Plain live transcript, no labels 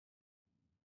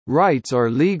Rights are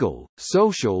legal,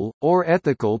 social, or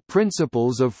ethical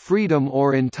principles of freedom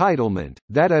or entitlement,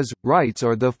 that is, rights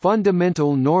are the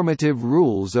fundamental normative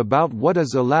rules about what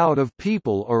is allowed of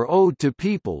people or owed to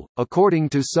people, according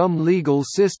to some legal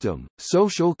system,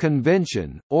 social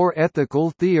convention, or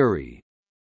ethical theory.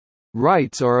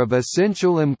 Rights are of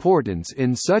essential importance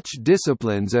in such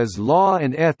disciplines as law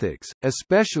and ethics,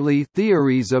 especially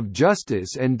theories of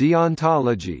justice and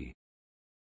deontology.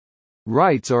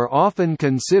 Rights are often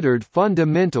considered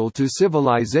fundamental to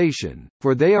civilization,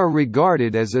 for they are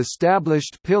regarded as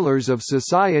established pillars of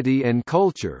society and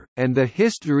culture, and the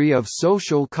history of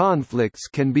social conflicts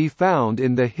can be found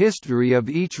in the history of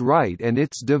each right and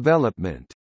its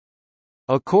development.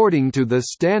 According to the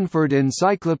Stanford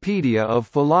Encyclopedia of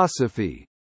Philosophy,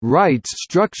 rights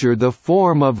structure the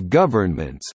form of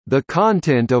governments, the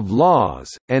content of laws,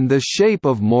 and the shape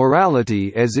of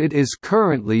morality as it is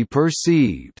currently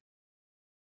perceived.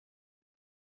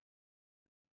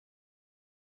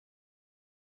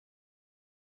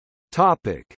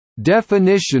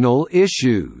 Definitional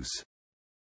issues.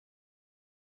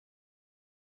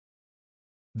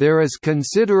 There is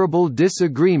considerable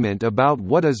disagreement about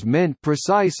what is meant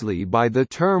precisely by the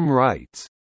term rights.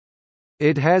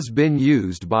 It has been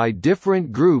used by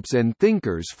different groups and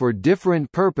thinkers for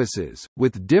different purposes,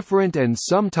 with different and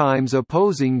sometimes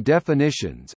opposing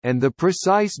definitions, and the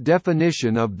precise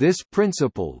definition of this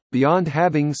principle, beyond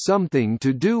having something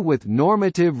to do with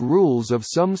normative rules of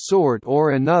some sort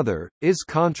or another, is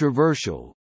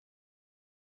controversial.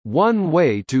 One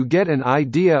way to get an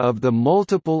idea of the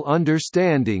multiple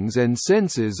understandings and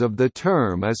senses of the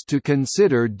term is to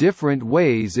consider different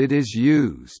ways it is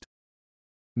used.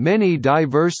 Many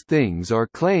diverse things are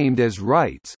claimed as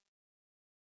rights.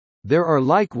 There are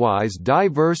likewise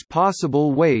diverse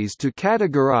possible ways to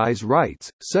categorize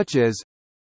rights, such as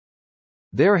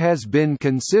there has been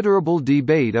considerable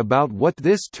debate about what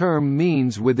this term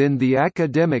means within the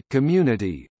academic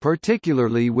community,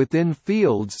 particularly within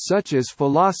fields such as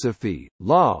philosophy,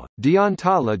 law,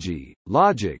 deontology,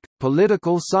 logic,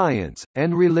 political science,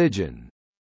 and religion.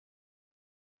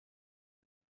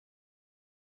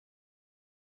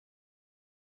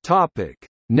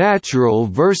 Natural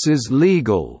versus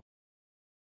legal.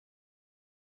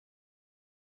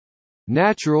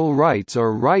 Natural rights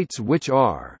are rights which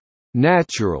are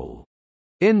natural,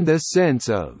 in the sense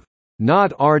of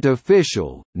not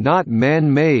artificial, not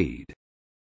man-made,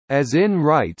 as in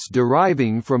rights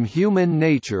deriving from human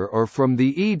nature or from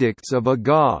the edicts of a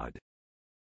god.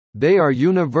 They are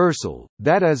universal,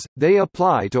 that is, they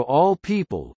apply to all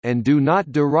people, and do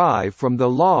not derive from the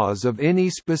laws of any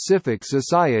specific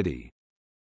society.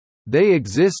 They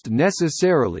exist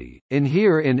necessarily,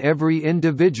 inhere in every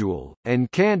individual,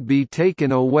 and can't be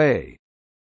taken away.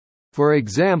 For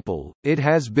example, it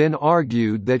has been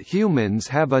argued that humans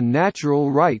have a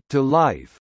natural right to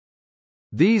life.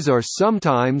 These are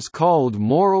sometimes called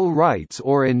moral rights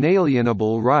or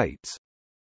inalienable rights.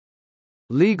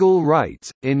 Legal rights,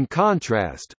 in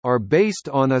contrast, are based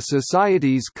on a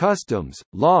society's customs,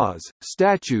 laws,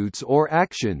 statutes or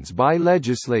actions by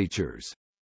legislatures.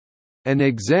 An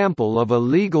example of a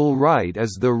legal right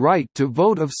is the right to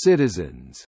vote of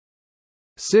citizens.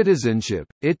 Citizenship,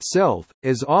 itself,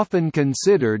 is often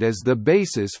considered as the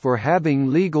basis for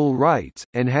having legal rights,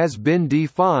 and has been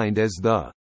defined as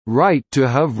the right to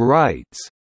have rights.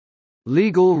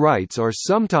 Legal rights are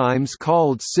sometimes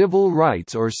called civil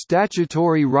rights or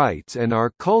statutory rights and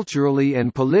are culturally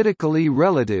and politically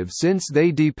relative since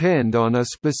they depend on a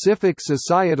specific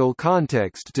societal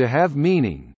context to have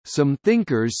meaning. Some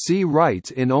thinkers see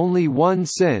rights in only one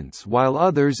sense while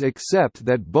others accept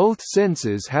that both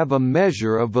senses have a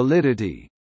measure of validity.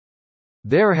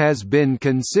 There has been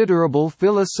considerable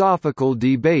philosophical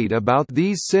debate about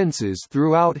these senses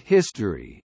throughout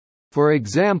history. For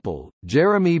example,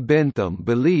 Jeremy Bentham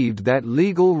believed that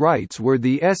legal rights were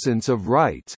the essence of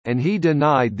rights, and he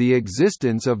denied the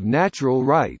existence of natural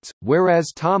rights,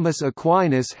 whereas Thomas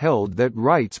Aquinas held that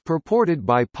rights purported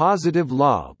by positive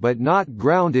law but not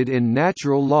grounded in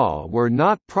natural law were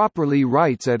not properly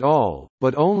rights at all,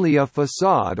 but only a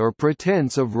facade or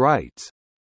pretense of rights.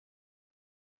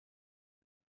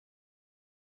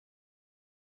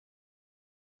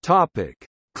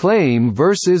 Claim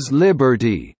versus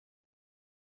liberty.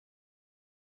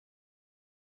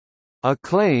 A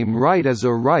claim right is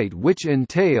a right which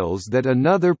entails that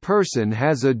another person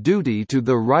has a duty to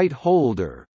the right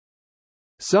holder.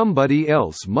 Somebody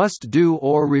else must do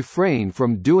or refrain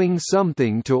from doing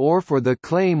something to or for the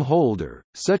claim holder,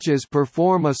 such as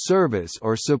perform a service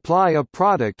or supply a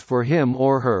product for him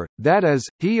or her, that is,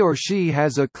 he or she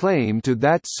has a claim to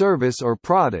that service or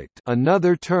product,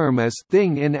 another term is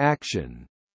thing in action.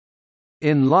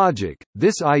 In logic,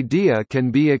 this idea can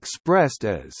be expressed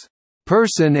as,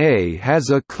 "Person A has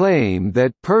a claim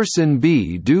that person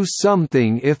B do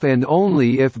something if and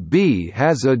only if B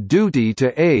has a duty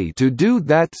to A to do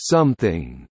that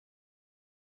something."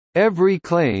 Every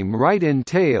claim right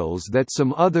entails that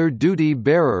some other duty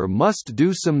bearer must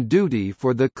do some duty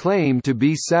for the claim to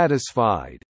be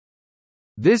satisfied.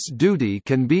 This duty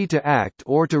can be to act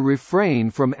or to refrain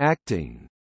from acting.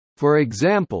 For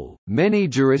example, many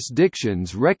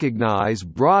jurisdictions recognize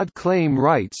broad claim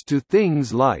rights to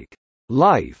things like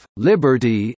life,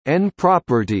 liberty, and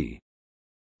property.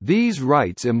 These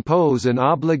rights impose an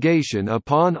obligation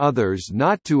upon others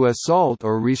not to assault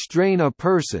or restrain a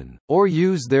person, or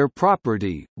use their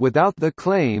property, without the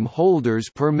claim holder's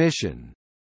permission.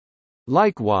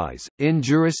 Likewise, in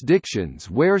jurisdictions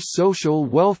where social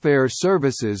welfare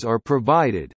services are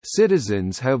provided,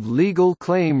 citizens have legal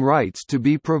claim rights to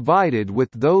be provided with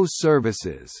those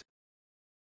services.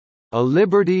 A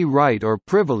liberty right or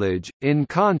privilege, in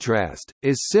contrast,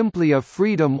 is simply a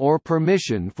freedom or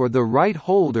permission for the right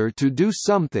holder to do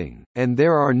something, and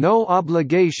there are no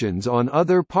obligations on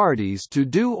other parties to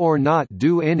do or not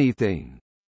do anything.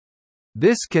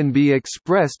 This can be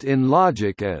expressed in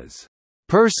logic as,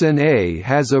 "Person A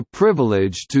has a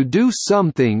privilege to do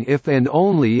something if and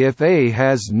only if A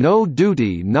has no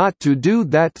duty not to do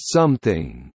that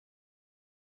something."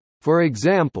 For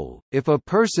example, if a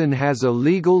person has a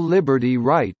legal liberty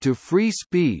right to free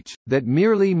speech, that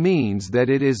merely means that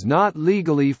it is not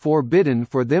legally forbidden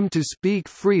for them to speak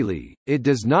freely. It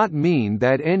does not mean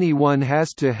that anyone has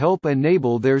to help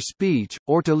enable their speech,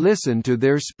 or to listen to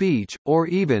their speech, or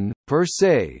even, per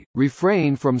se,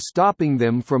 refrain from stopping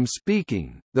them from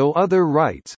speaking, though other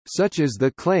rights, such as the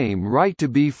claim right to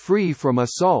be free from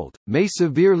assault, may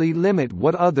severely limit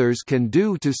what others can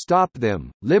do to stop them.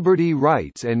 Liberty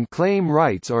rights and claim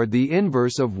rights are the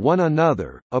inverse of one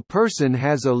another. A person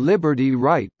has a liberty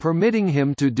right permitting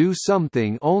him to do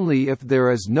something only if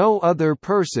there is no other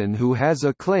person who has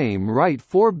a claim right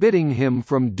forbidding him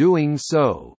from doing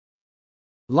so.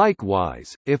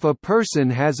 Likewise, if a person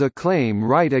has a claim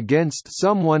right against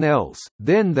someone else,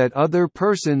 then that other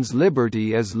person's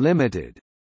liberty is limited.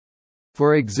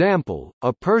 For example,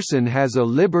 a person has a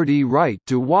liberty right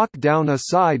to walk down a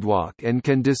sidewalk and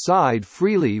can decide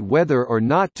freely whether or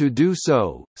not to do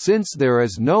so, since there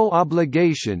is no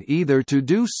obligation either to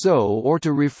do so or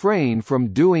to refrain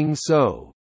from doing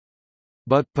so.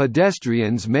 But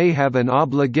pedestrians may have an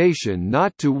obligation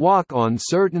not to walk on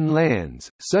certain lands,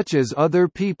 such as other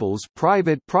people's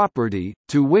private property,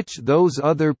 to which those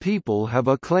other people have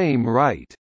a claim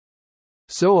right.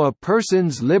 So a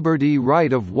person's liberty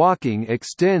right of walking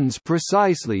extends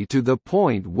precisely to the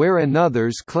point where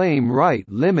another's claim right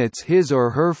limits his or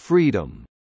her freedom.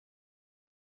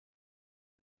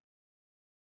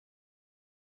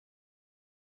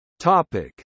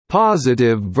 Topic: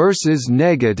 Positive versus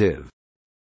negative.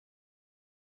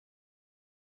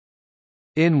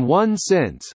 In one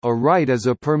sense, a right is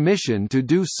a permission to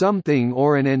do something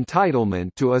or an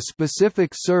entitlement to a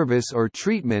specific service or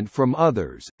treatment from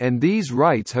others, and these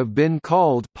rights have been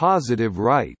called positive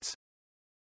rights.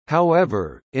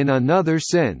 However, in another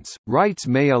sense, rights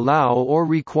may allow or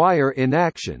require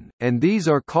inaction, and these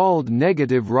are called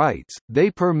negative rights.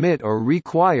 They permit or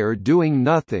require doing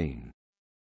nothing.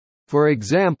 For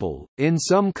example, in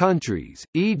some countries,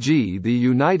 e.g. the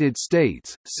United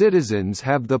States, citizens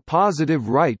have the positive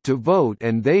right to vote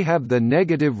and they have the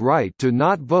negative right to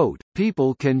not vote.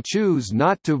 People can choose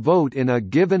not to vote in a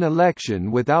given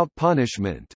election without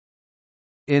punishment.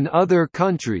 In other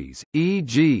countries,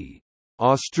 e.g.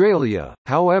 Australia,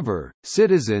 however,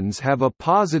 citizens have a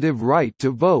positive right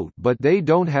to vote but they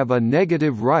don't have a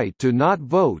negative right to not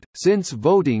vote, since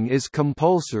voting is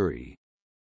compulsory.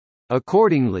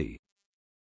 Accordingly,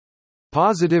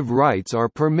 positive rights are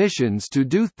permissions to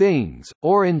do things,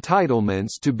 or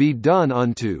entitlements to be done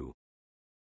unto.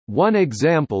 One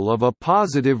example of a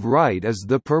positive right is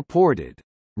the purported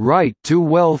right to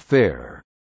welfare.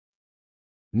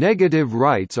 Negative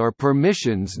rights are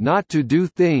permissions not to do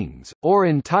things, or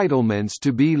entitlements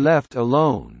to be left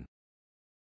alone.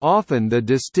 Often the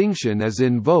distinction is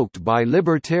invoked by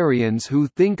libertarians who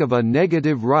think of a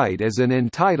negative right as an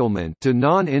entitlement to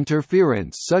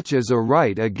non-interference, such as a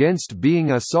right against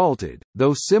being assaulted,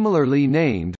 though similarly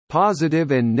named.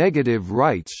 Positive and negative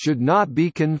rights should not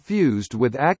be confused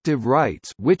with active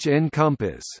rights, which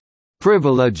encompass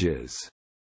privileges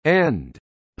and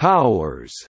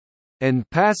powers, and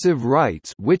passive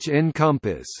rights, which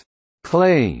encompass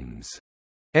claims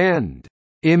and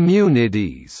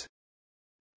immunities.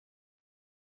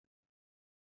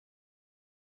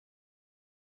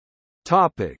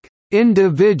 Topic: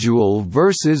 Individual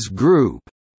versus group.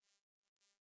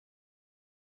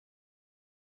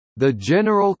 The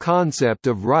general concept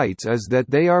of rights is that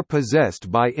they are possessed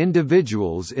by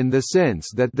individuals in the sense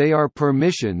that they are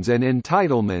permissions and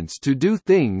entitlements to do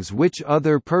things which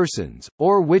other persons,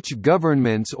 or which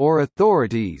governments or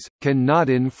authorities, cannot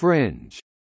infringe.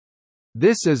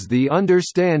 This is the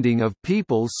understanding of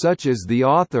people such as the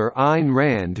author Ayn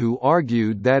Rand, who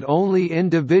argued that only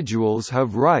individuals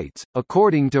have rights,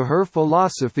 according to her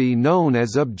philosophy known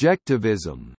as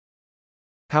objectivism.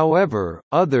 However,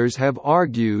 others have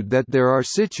argued that there are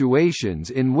situations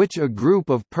in which a group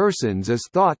of persons is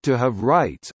thought to have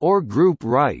rights, or group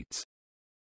rights.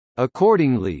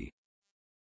 Accordingly,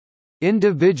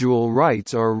 individual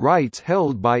rights are rights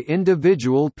held by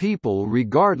individual people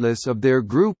regardless of their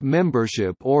group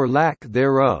membership or lack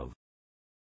thereof.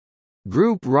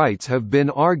 Group rights have been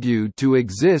argued to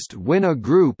exist when a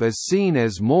group is seen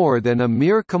as more than a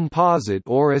mere composite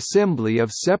or assembly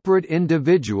of separate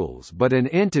individuals but an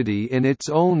entity in its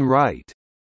own right.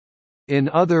 In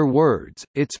other words,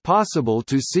 it's possible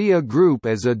to see a group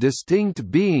as a distinct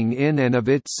being in and of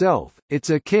itself.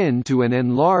 It's akin to an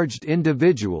enlarged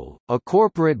individual, a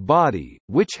corporate body,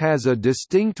 which has a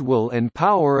distinct will and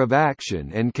power of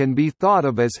action and can be thought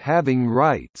of as having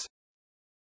rights.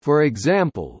 For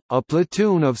example, a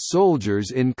platoon of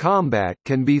soldiers in combat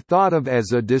can be thought of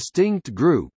as a distinct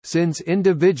group, since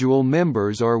individual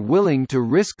members are willing to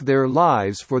risk their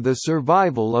lives for the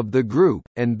survival of the group,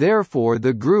 and therefore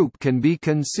the group can be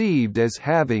conceived as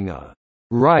having a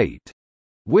right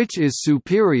which is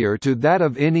superior to that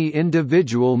of any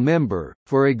individual member.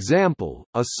 For example,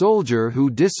 a soldier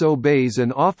who disobeys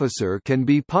an officer can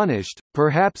be punished,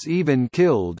 perhaps even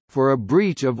killed, for a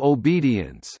breach of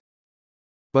obedience.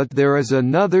 But there is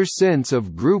another sense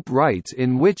of group rights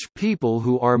in which people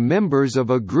who are members of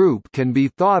a group can be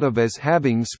thought of as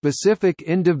having specific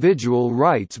individual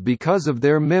rights because of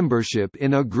their membership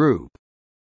in a group.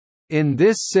 In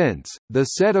this sense, the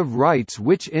set of rights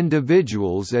which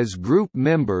individuals as group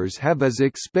members have is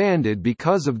expanded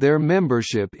because of their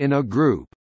membership in a group.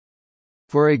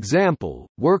 For example,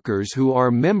 workers who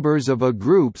are members of a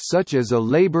group such as a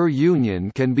labor union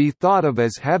can be thought of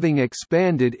as having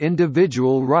expanded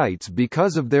individual rights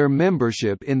because of their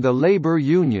membership in the labor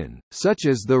union, such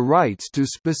as the rights to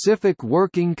specific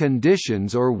working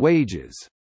conditions or wages.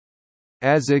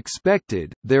 As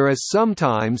expected, there is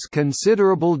sometimes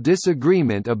considerable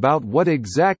disagreement about what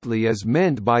exactly is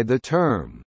meant by the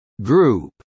term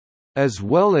group, as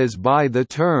well as by the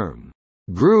term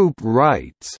group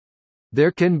rights.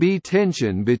 There can be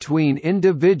tension between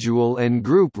individual and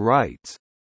group rights.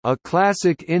 A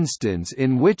classic instance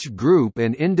in which group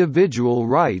and individual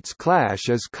rights clash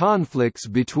is conflicts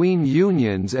between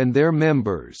unions and their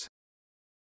members.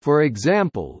 For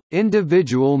example,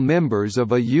 individual members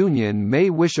of a union may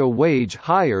wish a wage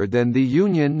higher than the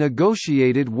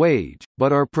union-negotiated wage,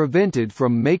 but are prevented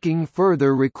from making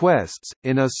further requests.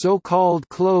 In a so-called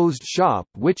closed shop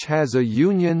which has a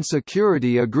union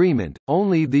security agreement,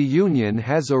 only the union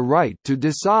has a right to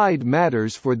decide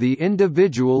matters for the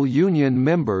individual union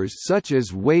members such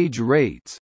as wage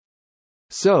rates.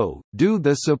 So, do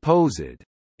the supposed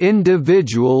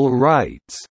individual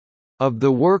rights of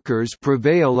the workers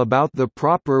prevail about the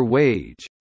proper wage?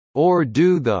 Or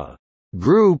do the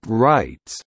group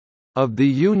rights of the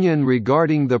union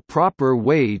regarding the proper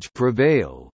wage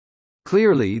prevail?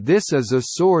 Clearly this is a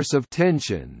source of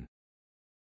tension.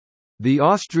 The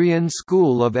Austrian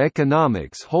school of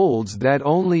economics holds that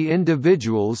only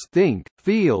individuals think,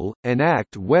 feel, and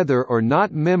act whether or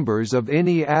not members of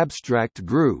any abstract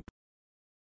group.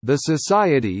 The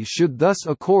society should thus,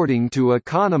 according to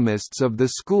economists of the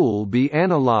school, be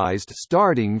analyzed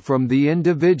starting from the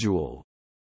individual.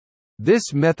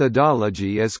 This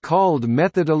methodology is called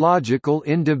methodological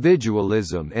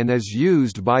individualism and is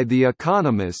used by the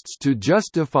economists to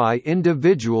justify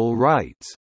individual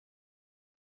rights.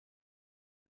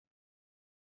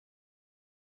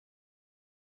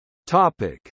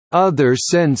 Other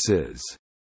senses.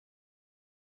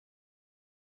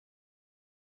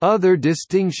 Other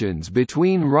distinctions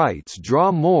between rights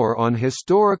draw more on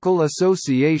historical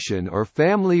association or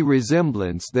family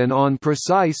resemblance than on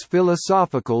precise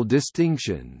philosophical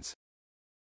distinctions.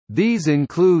 These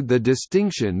include the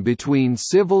distinction between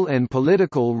civil and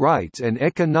political rights and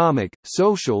economic,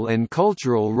 social and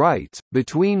cultural rights,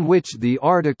 between which the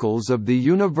Articles of the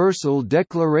Universal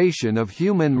Declaration of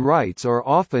Human Rights are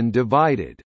often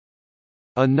divided.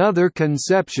 Another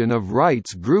conception of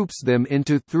rights groups them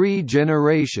into three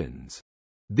generations.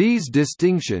 These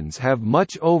distinctions have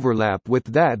much overlap with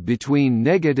that between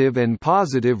negative and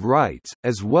positive rights,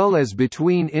 as well as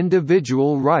between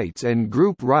individual rights and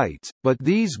group rights, but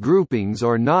these groupings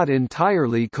are not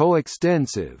entirely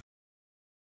coextensive.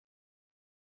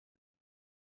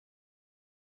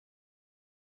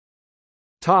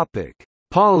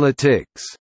 Politics.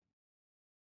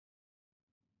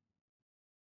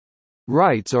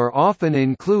 Rights are often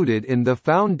included in the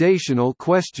foundational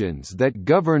questions that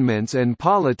governments and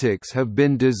politics have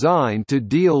been designed to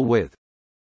deal with.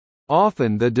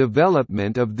 Often the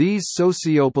development of these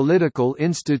sociopolitical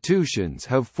institutions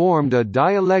have formed a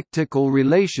dialectical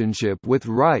relationship with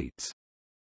rights.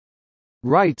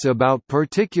 Rights about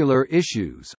particular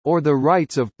issues, or the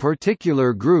rights of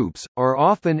particular groups, are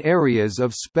often areas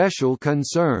of special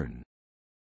concern.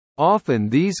 Often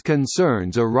these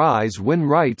concerns arise when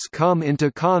rights come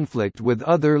into conflict with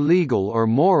other legal or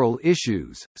moral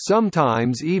issues,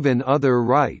 sometimes even other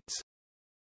rights.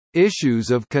 Issues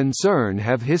of concern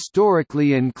have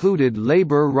historically included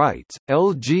labor rights,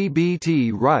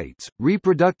 LGBT rights,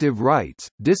 reproductive rights,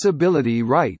 disability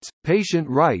rights, patient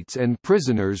rights and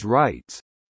prisoners' rights.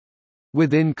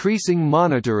 With increasing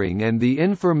monitoring and the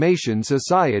information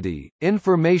society,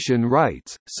 information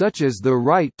rights, such as the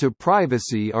right to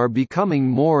privacy, are becoming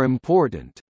more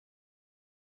important.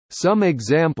 Some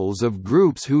examples of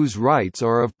groups whose rights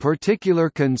are of particular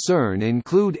concern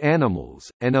include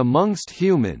animals, and amongst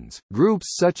humans,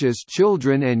 groups such as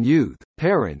children and youth,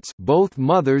 parents, both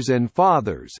mothers and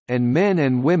fathers, and men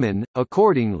and women.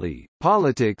 Accordingly,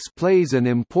 politics plays an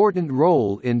important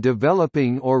role in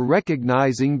developing or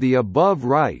recognizing the above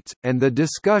rights, and the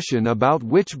discussion about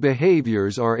which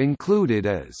behaviors are included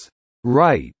as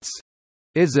rights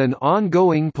is an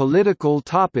ongoing political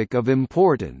topic of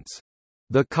importance.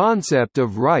 The concept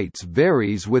of rights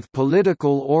varies with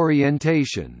political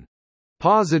orientation.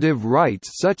 Positive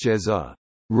rights such as a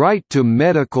right to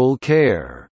medical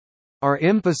care are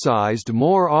emphasized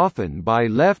more often by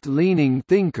left-leaning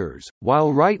thinkers,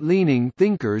 while right-leaning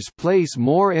thinkers place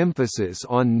more emphasis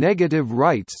on negative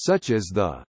rights such as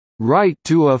the right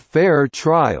to a fair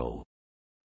trial.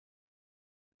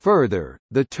 Further,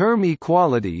 the term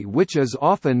equality, which is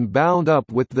often bound up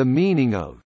with the meaning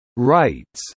of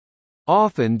rights,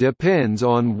 often depends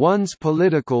on one's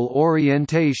political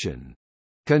orientation.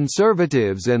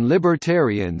 Conservatives and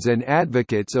libertarians and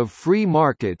advocates of free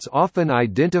markets often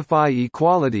identify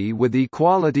equality with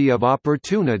equality of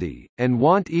opportunity, and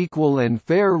want equal and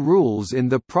fair rules in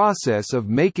the process of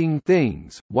making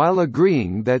things, while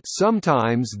agreeing that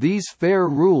sometimes these fair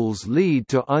rules lead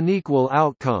to unequal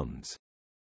outcomes.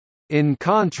 In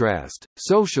contrast,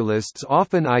 socialists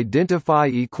often identify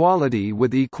equality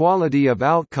with equality of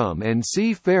outcome and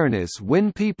see fairness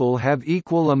when people have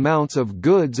equal amounts of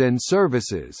goods and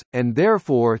services, and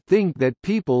therefore think that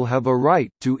people have a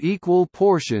right to equal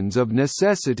portions of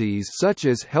necessities such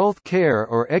as health care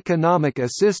or economic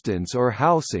assistance or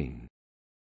housing.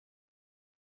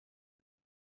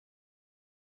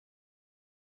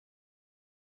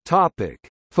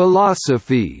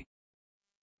 Philosophy.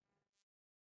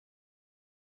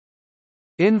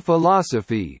 In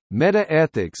philosophy,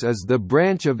 metaethics is the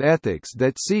branch of ethics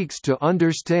that seeks to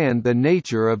understand the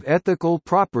nature of ethical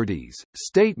properties,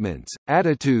 statements,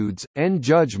 attitudes, and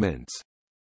judgments.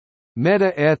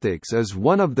 Metaethics is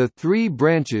one of the three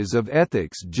branches of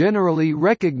ethics generally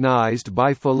recognized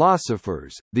by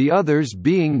philosophers, the others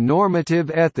being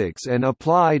normative ethics and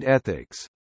applied ethics.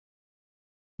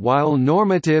 While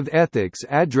normative ethics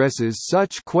addresses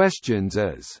such questions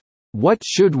as, "What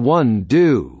should one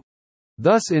do?"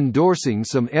 thus endorsing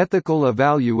some ethical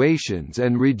evaluations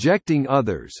and rejecting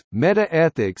others,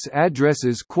 metaethics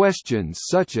addresses questions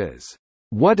such as,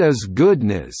 "What is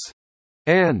goodness?"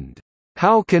 and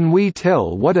 "How can we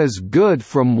tell what is good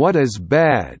from what is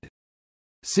bad?"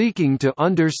 seeking to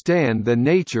understand the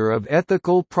nature of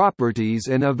ethical properties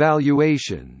and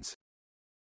evaluations.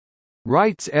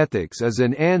 Rights ethics is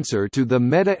an answer to the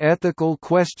meta-ethical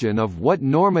question of what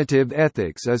normative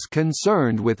ethics is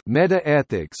concerned with.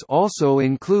 Meta-ethics also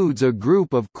includes a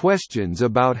group of questions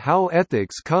about how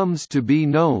ethics comes to be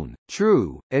known,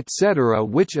 true, etc.,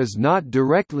 which is not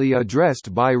directly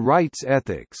addressed by rights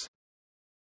ethics.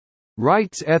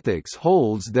 Rights ethics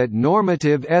holds that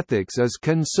normative ethics is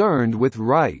concerned with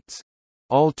rights.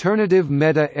 Alternative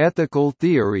meta-ethical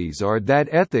theories are that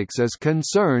ethics is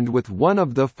concerned with one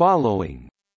of the following: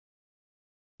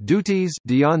 duties,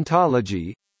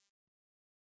 deontology;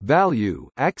 value,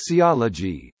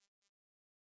 axiology;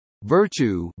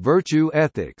 virtue, virtue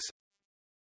ethics;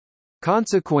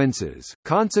 Consequences,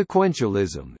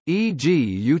 consequentialism, e.g.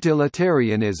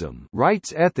 utilitarianism.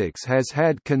 Rights ethics has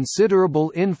had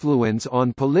considerable influence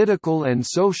on political and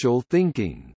social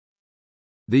thinking.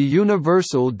 The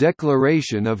Universal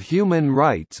Declaration of Human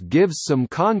Rights gives some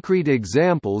concrete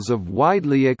examples of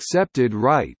widely accepted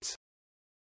rights.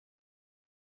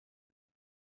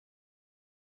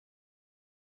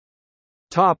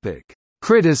 Topic: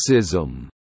 Criticism.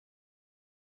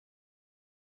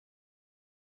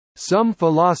 Some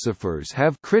philosophers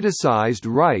have criticized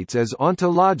rights as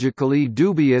ontologically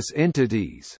dubious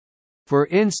entities. For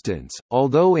instance,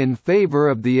 although in favor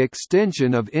of the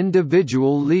extension of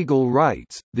individual legal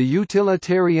rights, the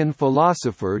utilitarian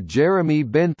philosopher Jeremy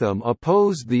Bentham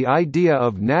opposed the idea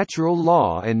of natural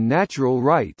law and natural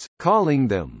rights, calling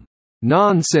them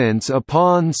nonsense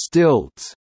upon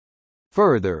stilts.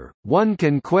 Further, one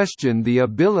can question the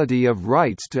ability of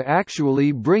rights to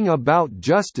actually bring about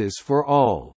justice for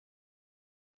all.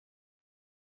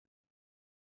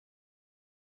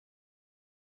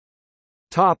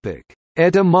 Topic: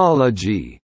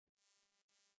 Etymology.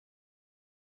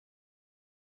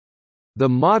 The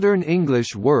modern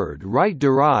English word right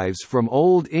derives from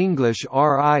Old English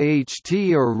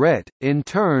riht or ret, in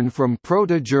turn from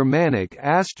Proto-Germanic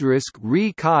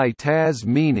 *re kai tas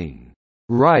meaning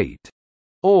right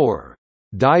or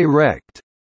direct,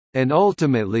 and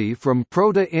ultimately from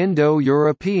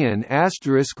Proto-Indo-European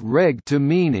 *reg to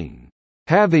meaning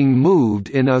having moved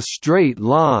in a straight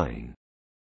line,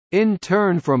 in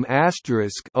turn from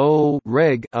 *o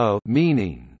reg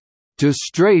meaning to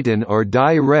straighten or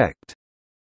direct.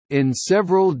 In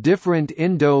several different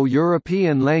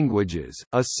Indo-European languages,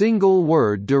 a single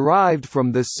word derived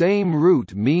from the same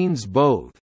root means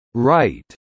both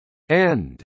right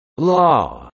and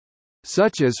law,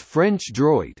 such as French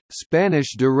droit,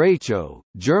 Spanish derecho,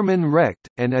 German recht,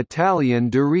 and Italian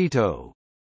diritto.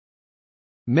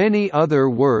 Many other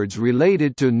words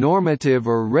related to normative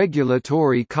or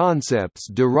regulatory concepts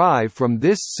derive from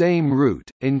this same root,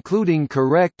 including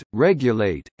correct,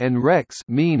 regulate, and rex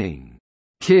meaning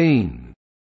king,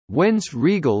 whence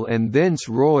regal and thence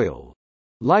royal.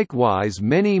 Likewise,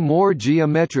 many more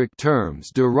geometric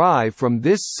terms derive from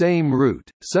this same root,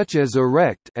 such as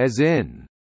erect as in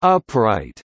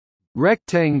upright,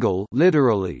 rectangle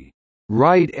literally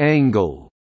right angle,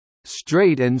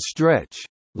 straight and stretch.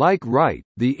 Like right,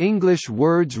 the English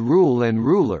words rule and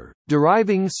ruler,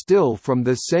 deriving still from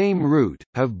the same root,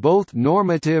 have both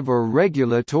normative or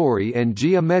regulatory and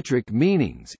geometric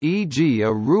meanings, e.g.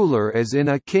 a ruler as in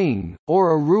a king,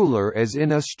 or a ruler as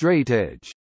in a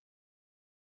straightedge.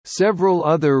 Several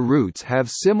other roots have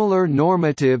similar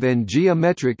normative and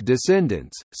geometric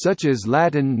descendants, such as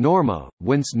Latin norma,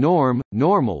 whence norm,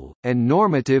 normal, and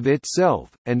normative itself,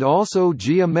 and also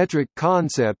geometric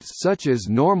concepts such as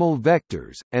normal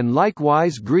vectors, and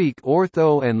likewise Greek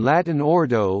ortho and Latin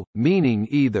ordo, meaning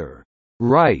either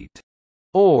right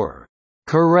or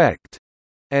correct,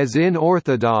 as in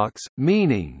orthodox,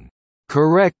 meaning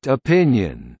correct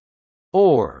opinion,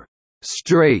 or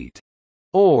straight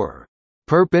or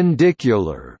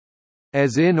perpendicular,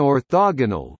 as in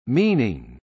orthogonal,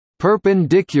 meaning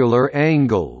perpendicular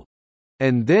angle,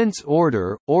 and thence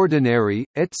order, ordinary,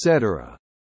 etc.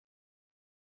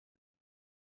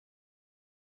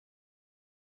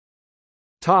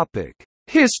 Topic: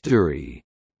 History.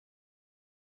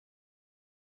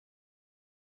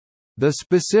 The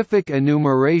specific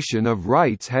enumeration of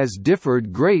rights has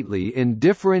differed greatly in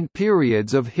different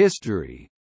periods of history.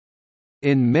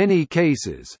 In many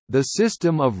cases, the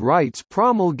system of rights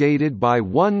promulgated by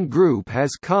one group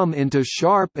has come into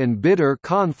sharp and bitter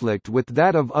conflict with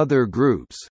that of other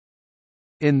groups.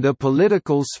 In the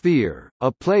political sphere,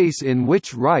 a place in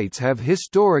which rights have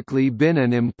historically been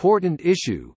an important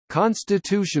issue,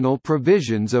 constitutional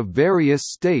provisions of various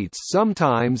states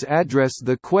sometimes address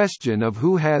the question of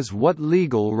who has what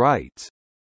legal rights.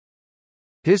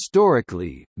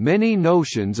 Historically, many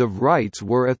notions of rights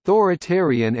were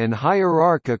authoritarian and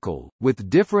hierarchical,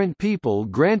 with different people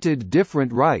granted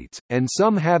different rights, and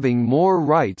some having more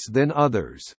rights than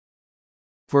others.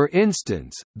 For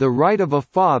instance, the right of a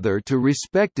father to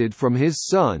respected from his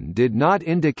son did not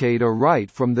indicate a right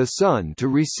from the son to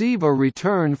receive a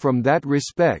return from that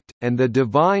respect, and the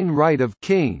divine right of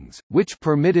kings, which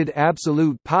permitted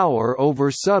absolute power over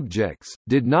subjects,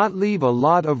 did not leave a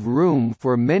lot of room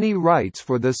for many rights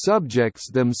for the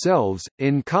subjects themselves.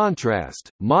 In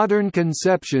contrast, modern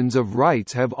conceptions of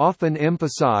rights have often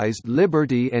emphasized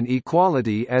liberty and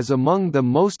equality as among the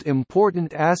most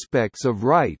important aspects of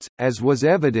rights, as was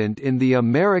evident in the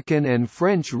American and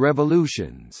French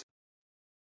revolutions.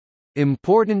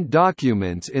 Important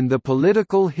documents in the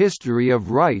political history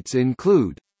of rights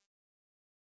include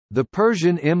The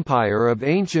Persian Empire of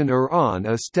ancient Iran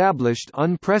established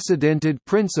unprecedented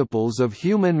principles of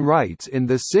human rights in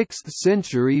the 6th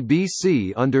century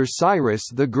BC under Cyrus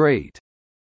the Great.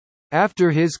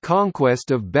 After his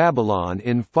conquest of Babylon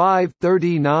in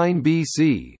 539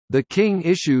 BC, the king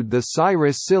issued the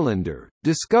Cyrus Cylinder,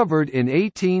 discovered in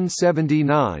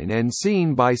 1879 and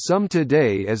seen by some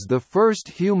today as the first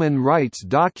human rights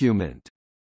document.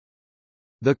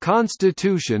 The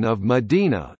Constitution of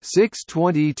Medina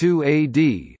 622 AD,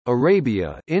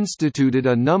 Arabia instituted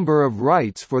a number of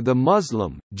rights for the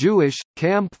Muslim, Jewish,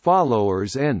 camp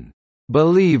followers and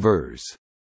 «believers»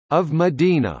 of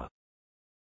Medina.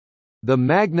 The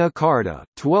Magna Carta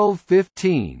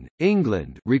 1215,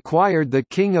 England required the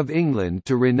King of England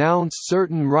to renounce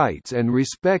certain rights and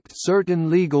respect certain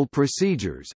legal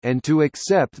procedures, and to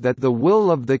accept that the will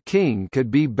of the king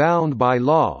could be bound by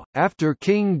law. After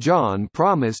King John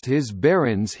promised his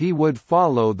barons he would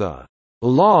follow the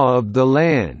law of the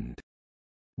land.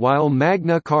 While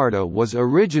Magna Carta was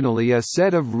originally a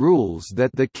set of rules that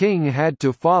the king had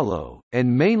to follow,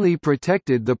 and mainly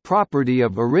protected the property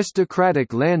of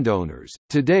aristocratic landowners,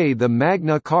 today the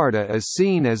Magna Carta is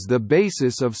seen as the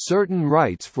basis of certain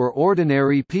rights for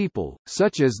ordinary people,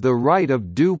 such as the right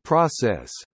of due process.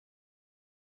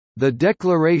 The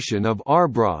Declaration of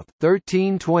Arbroath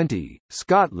 1320,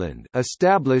 Scotland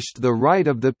established the right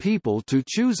of the people to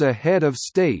choose a head of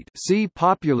state, see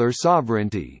popular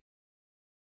sovereignty.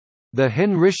 The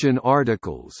Henrician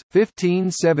Articles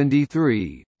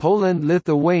 1573,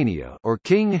 Poland-Lithuania or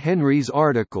King Henry's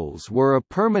Articles were a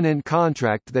permanent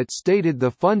contract that stated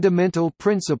the fundamental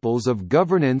principles of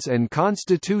governance and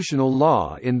constitutional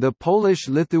law in the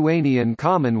Polish-Lithuanian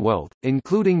Commonwealth,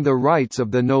 including the rights of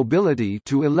the nobility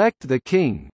to elect the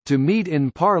king, to meet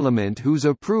in parliament whose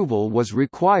approval was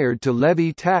required to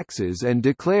levy taxes and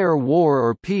declare war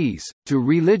or peace, to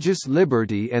religious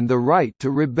liberty and the right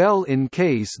to rebel in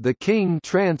case the king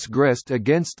transgressed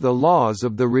against the laws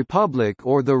of the republic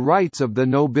or the rights of the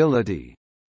nobility.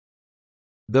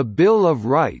 The Bill of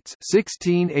Rights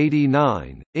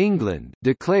 1689, England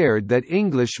declared that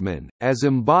Englishmen, as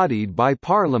embodied by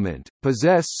Parliament,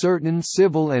 possess certain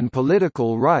civil and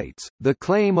political rights. The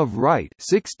Claim of Right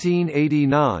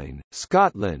 1689,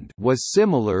 Scotland was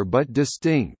similar but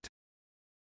distinct.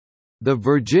 The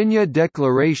Virginia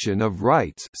Declaration of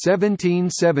Rights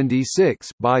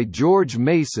 1776 by George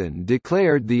Mason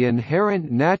declared the inherent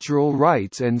natural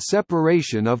rights and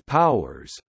separation of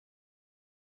powers.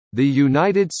 The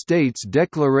United States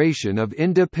Declaration of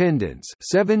Independence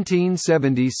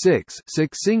 1776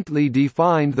 succinctly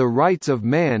defined the rights of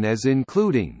man as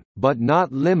including, but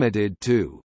not limited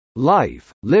to,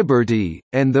 life, liberty,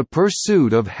 and the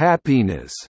pursuit of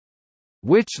happiness,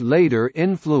 which later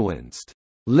influenced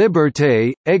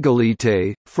liberté,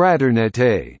 égalité,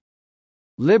 fraternité,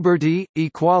 liberty,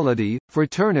 equality,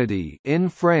 fraternity in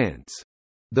France.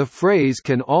 The phrase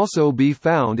can also be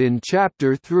found in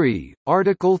Chapter 3,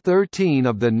 Article 13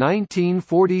 of the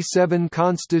 1947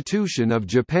 Constitution of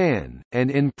Japan,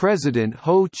 and in President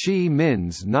Ho Chi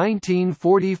Minh's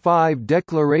 1945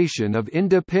 Declaration of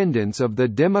Independence of the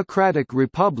Democratic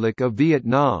Republic of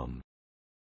Vietnam.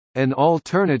 An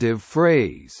alternative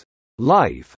phrase,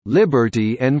 life,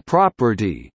 liberty and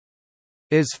property,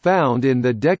 is found in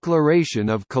the Declaration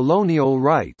of Colonial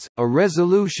Rights, a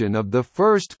resolution of the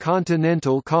First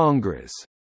Continental Congress.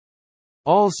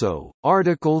 Also,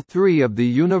 Article 3 of the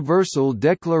Universal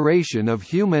Declaration of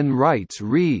Human Rights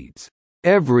reads,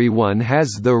 "Everyone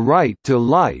has the right to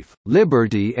life,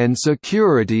 liberty and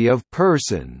security of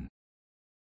person."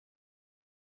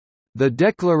 The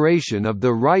Declaration of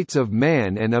the Rights of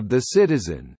Man and of the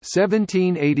Citizen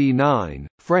 1789,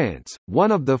 France,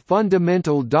 one of the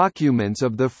fundamental documents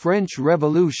of the French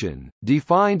Revolution,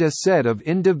 defined a set of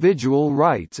individual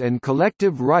rights and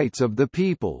collective rights of the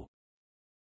people.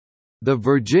 The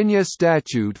Virginia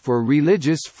Statute for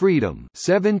Religious Freedom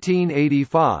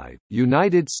 1785,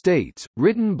 United States,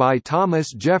 written by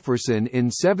Thomas Jefferson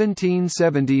in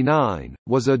 1779,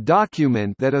 was a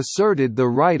document that asserted the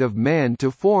right of man to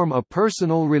form a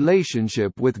personal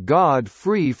relationship with God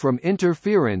free from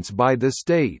interference by the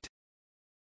state.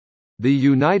 The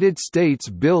United States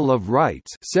Bill of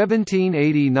Rights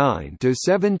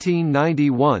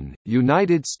 1789–1791,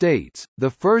 United States, the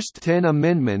first 10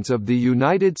 amendments of the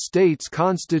United States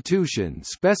Constitution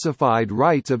specified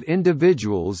rights of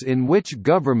individuals in which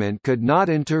government could not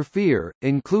interfere,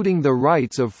 including the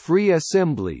rights of free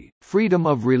assembly, freedom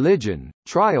of religion,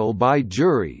 trial by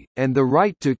jury, and the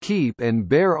right to keep and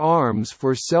bear arms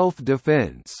for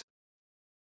self-defense.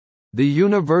 The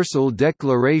Universal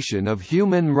Declaration of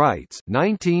Human Rights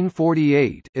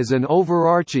 1948 is an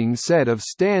overarching set of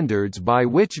standards by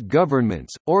which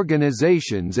governments,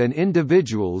 organizations and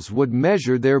individuals would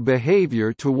measure their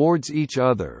behavior towards each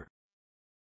other.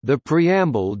 The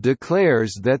preamble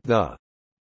declares that the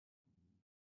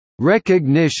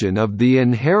recognition of the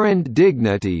inherent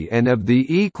dignity and of the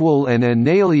equal and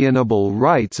inalienable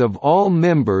rights of all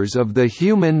members of the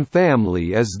human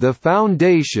family is the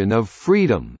foundation of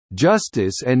freedom,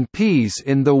 justice and peace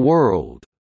in the world.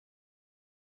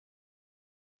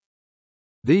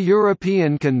 The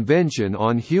European Convention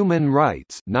on Human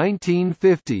Rights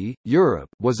 1950, Europe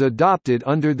was adopted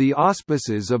under the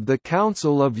auspices of the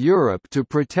Council of Europe to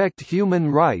protect human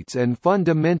rights and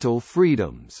fundamental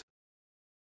freedoms.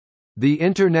 The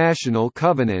International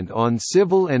Covenant on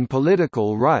Civil and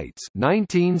Political Rights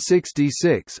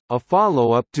 1966, a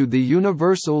follow-up to the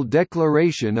Universal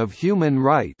Declaration of Human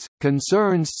Rights,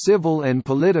 concerns civil and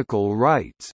political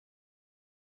rights.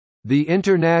 The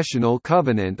International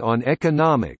Covenant on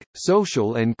Economic,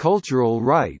 Social and Cultural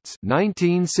Rights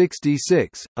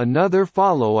 1966, another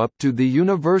follow-up to the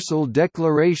Universal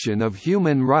Declaration of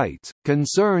Human Rights,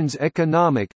 concerns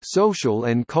economic, social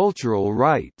and cultural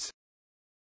rights.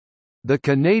 The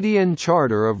Canadian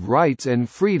Charter of Rights and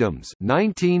Freedoms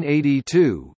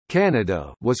 1982,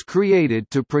 Canada was created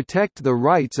to protect the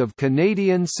rights of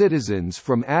Canadian citizens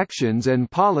from actions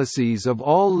and policies of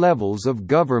all levels of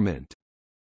government.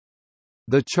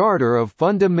 The Charter of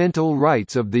Fundamental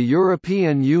Rights of the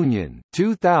European Union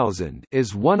 2000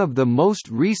 is one of the most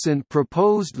recent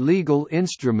proposed legal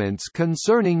instruments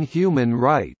concerning human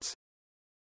rights.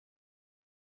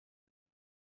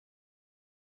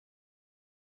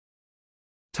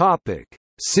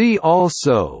 See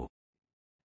also: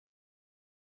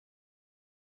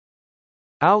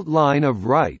 Outline of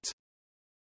rights,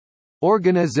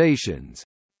 Organizations,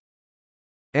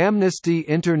 Amnesty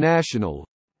International,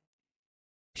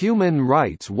 Human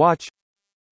Rights Watch,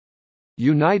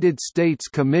 United States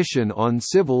Commission on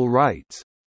Civil Rights.